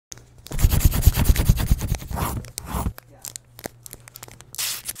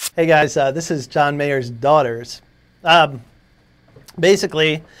Hey guys, this is John Mayer's Daughters.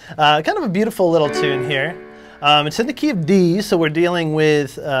 Basically, kind of a beautiful little tune here. It's in the key of D, so we're dealing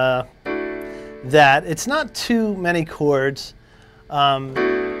with that. It's not too many chords.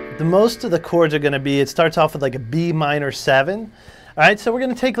 The most of the chords are going to be, it starts off with like a B minor 7. All right, so we're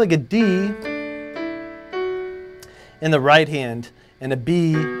going to take like a D in the right hand and a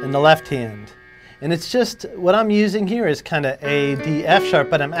B in the left hand. And it's just, what I'm using here is kind of A, D, F sharp,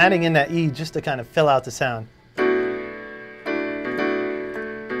 but I'm adding in that E just to kind of fill out the sound.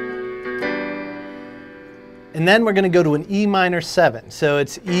 And then we're going to go to an E minor 7. So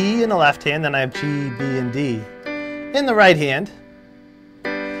it's E in the left hand, then I have G, B, and D in the right hand.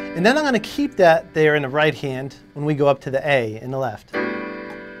 And then I'm going to keep that there in the right hand when we go up to the A in the left.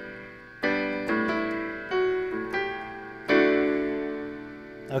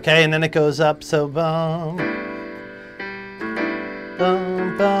 Okay, and then it goes up, so bum,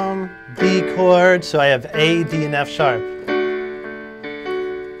 bum, bum, D chord, so I have A, D, and F sharp.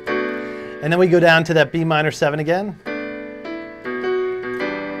 And then we go down to that B minor 7 again.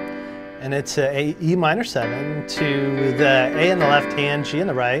 And it's a E minor 7 to the A in the left hand, G in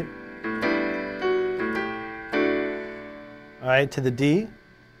the right. All right, to the D.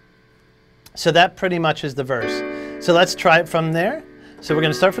 So that pretty much is the verse. So let's try it from there. So we're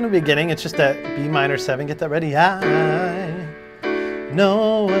going to start from the beginning. It's just that B minor 7. Get that ready. I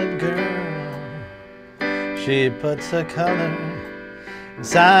know a girl. She puts a color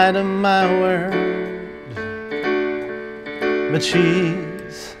inside of my world. But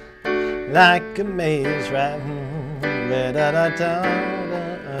she's like a maze rat.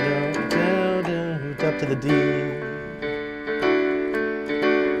 Up to the D.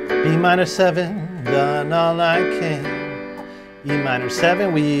 B minor 7. Done all I can. E minor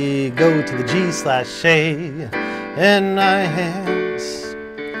 7, we go to the G slash A in my hands.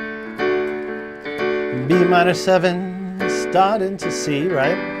 B minor 7, starting to C,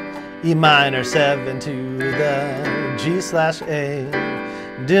 right? E minor 7 to the G slash A,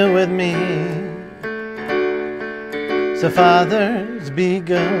 deal with me. So fathers, be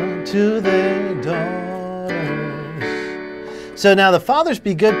good to their daughters. So now the fathers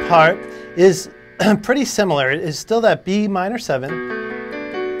be good part is pretty similar. It is still that B minor 7.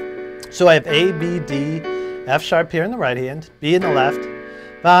 So I have A, B, D, F sharp here in the right hand, B in the left.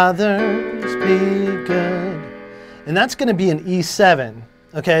 Fathers be good. And that's going to be an E7.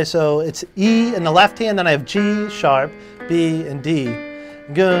 Okay, so it's E in the left hand, then I have G sharp, B, and D.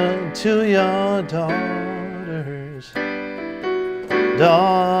 Good to your daughters.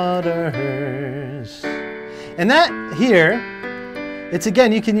 Daughters. And that here, it's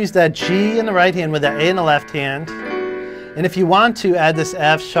again, you can use that G in the right hand with that A in the left hand. And if you want to, add this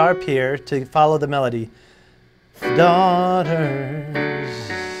F sharp here to follow the melody. Daughters,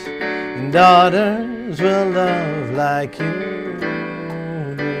 and daughters will love like you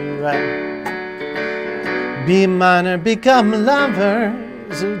do, right? B minor, become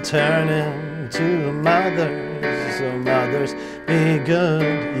lovers who turn into mothers. So mothers, be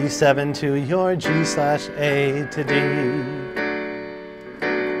good. E7 to your G slash A to D.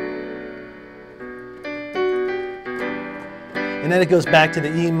 And then it goes back to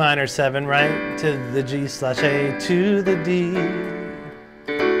the E minor 7, right? To the G slash A, to the D.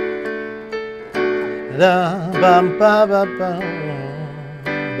 Da bum ba ba bum,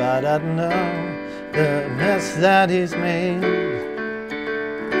 ba da no, the mess that he's made.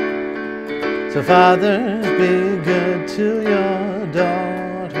 So fathers, be good to your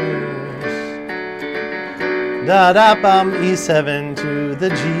daughters. Da da bum, E7 to the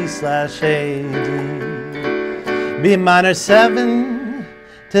G slash A, D. B minor 7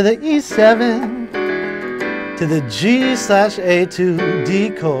 to the E7 to the G slash A to D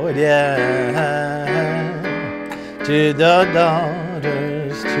chord, yeah, to the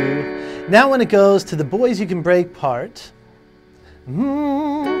daughters too. Now when it goes to the boys you can break part,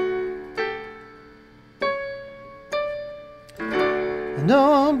 no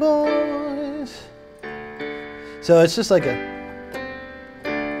boys. So it's just like a.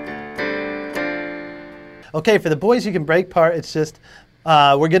 Okay, for the boys you can break part, it's just,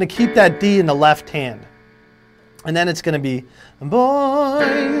 we're going to keep that D in the left hand. And then it's going to be,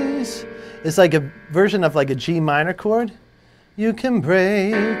 boys. It's like a version of like a G minor chord. You can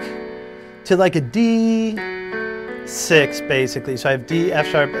break to like a D6 basically. So I have D, F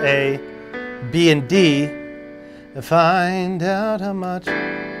sharp, A, B, and D. To find out how much.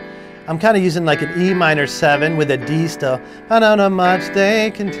 I'm kind of using like an E minor 7 with a D still. Find out how much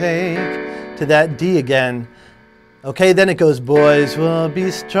they can take. To that D again. Okay, then it goes, boys will be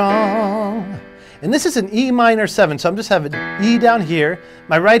strong And this is an E minor 7, so I'm just having E down here.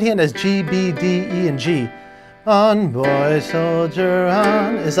 My right hand has G, B, D, E, and G. On, boy, soldier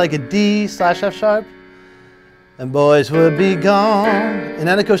on is like a D slash F sharp. And boys would be gone. And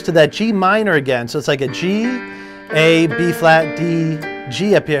then it goes to that G minor again. So it's like a G, A, B flat, D,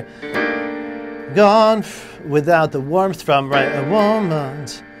 G up here. Gone without the warmth from, right, a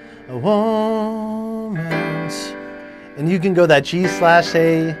woman's. And you can go that G slash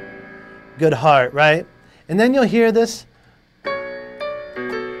A, good heart, right? And then you'll hear this.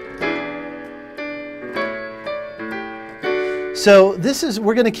 So this is,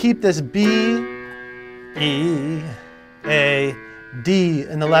 we're going to keep this B, E, A, D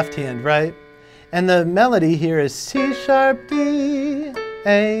in the left hand, right? And the melody here is C sharp, D,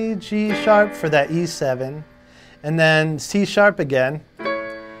 A, G sharp for that E7, and then C sharp again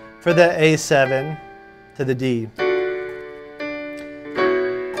for the A7 to the D.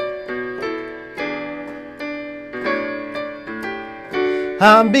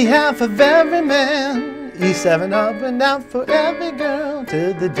 On behalf of every man, E7 up and out for every girl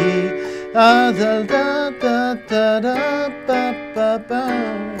to the D.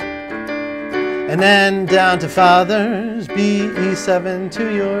 And then down to fathers, B, E7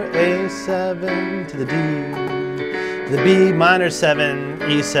 to your A7 to the D. To the B minor 7,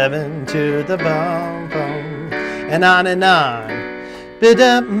 E7 to the bum bum. And on and on.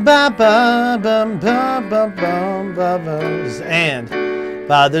 And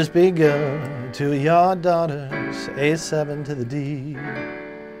fathers, be good to your daughters, A7 to the D.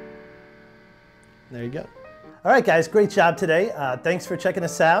 There you go. All right, guys, great job today. Thanks for checking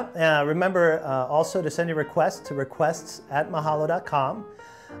us out. Remember also to send your requests to requests@mahalo.com.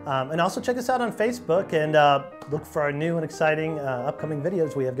 And also check us out on Facebook and look for our new and exciting upcoming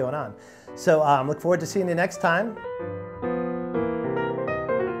videos we have going on. So look forward to seeing you next time.